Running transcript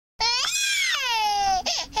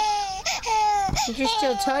You're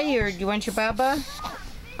still tired. You want your baba?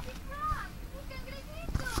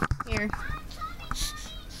 Here.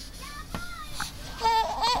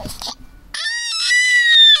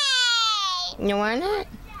 You want it?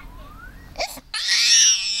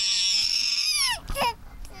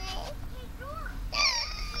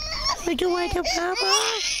 What do you want, a baba?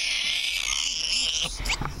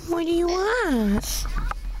 What do you want?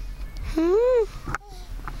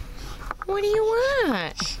 What do you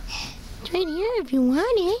want? It's right here if you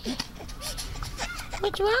want it.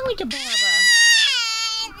 What's wrong with the baba?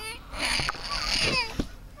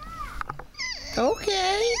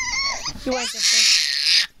 Okay. You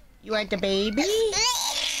want the baby?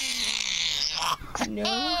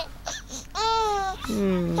 No.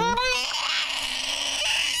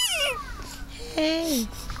 Hey.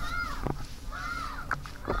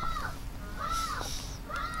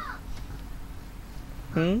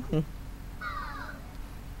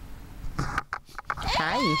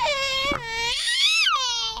 Hi.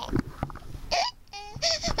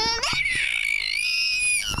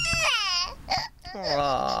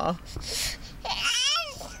 Aww.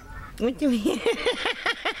 What do you mean?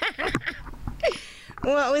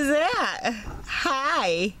 What was that?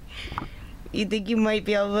 Hi. You think you might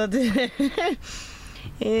be able to...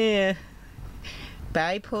 Yeah.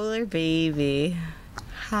 Bipolar baby.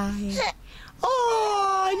 Hi.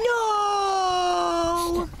 Oh,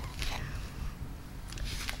 no!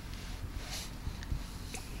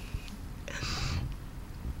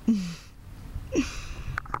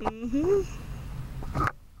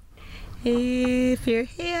 If you're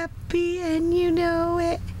happy and you know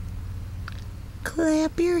it,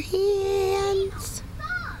 clap your hands.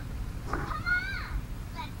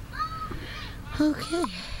 Okay.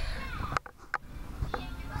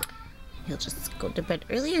 He'll just go to bed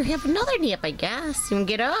early or have another nap, I guess. You want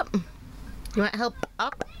to get up? You want help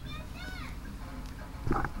up?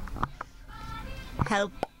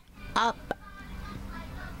 Help up.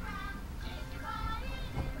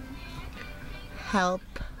 Help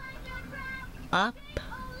up.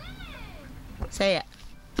 Say it.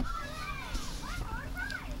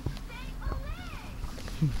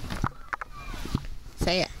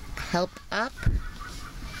 Say it. Help up.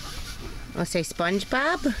 I'll say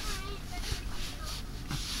SpongeBob.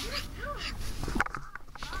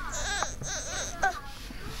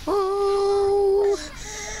 Oh.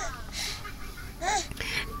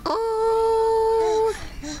 Oh.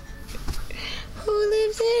 Who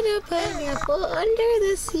lives in a pineapple under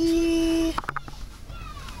the sea?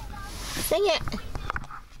 Sing it.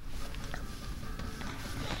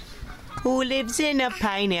 Who lives in a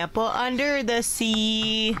pineapple under the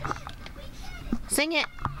sea? Sing it.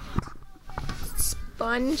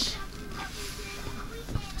 SpongeBob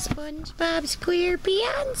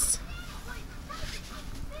SquarePants.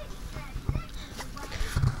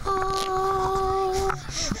 Oh.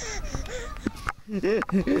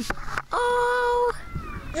 Oh.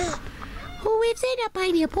 Who lives in a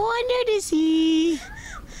pineapple under the sea?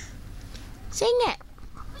 Sing it.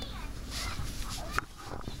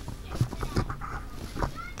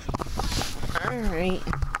 Alright.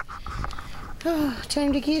 Oh,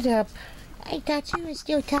 time to get up. I thought you were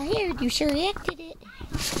still tired. You sure acted it.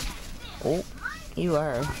 Oh, you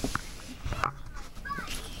are.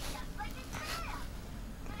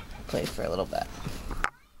 Play for a little bit.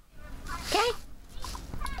 Okay?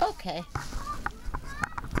 Okay.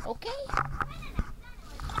 Okay?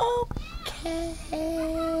 Okay.